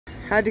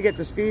Had to get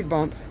the speed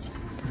bump.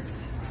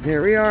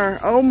 Here we are.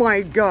 Oh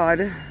my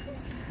God.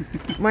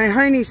 My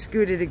hiney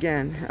scooted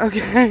again.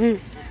 Okay.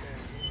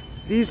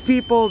 These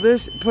people,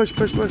 this push.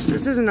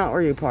 This is not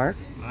where you park.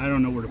 I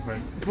don't know where to park.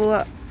 Pull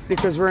up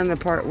because we're in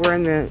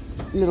the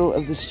middle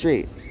of the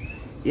street.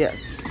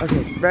 Yes.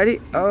 Okay.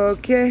 Ready?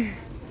 Okay.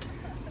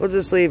 We'll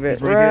just leave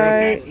it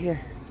right here.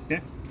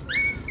 Yeah.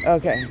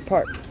 Okay.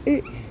 Park.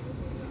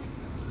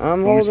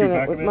 I'm holding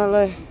it with my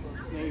leg.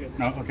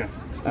 No. Okay.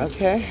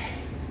 Okay.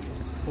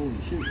 Holy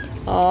shit.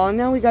 Oh,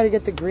 now we got to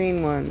get the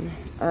green one.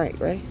 All right.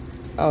 Ready?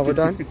 Oh, we're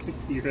done.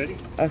 You ready?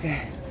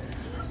 Okay.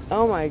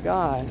 Oh my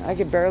God, I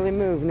could barely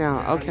move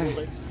now.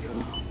 Okay.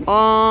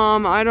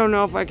 I don't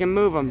know if I can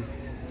move them.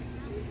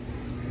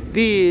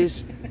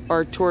 These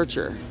are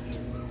torture,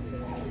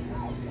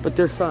 but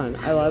they're fun.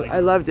 I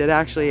loved it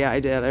actually. Yeah, I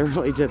did. I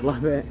really did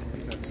love it.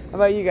 How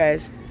about you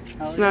guys?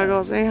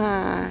 Snuggle, say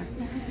hi.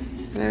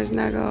 There's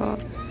Snuggle.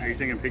 Are you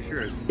taking a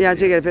picture? Yeah, I'm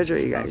taking a picture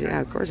of you guys. Okay.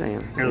 Yeah, of course I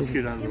am. Here, let's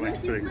get out of the way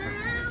so you can.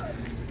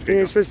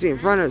 You're supposed to be in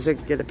front of it so I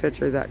can get a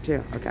picture of that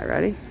too. Okay,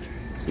 ready?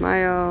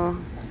 Smile.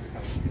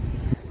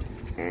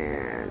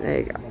 And there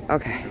you go.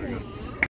 Okay.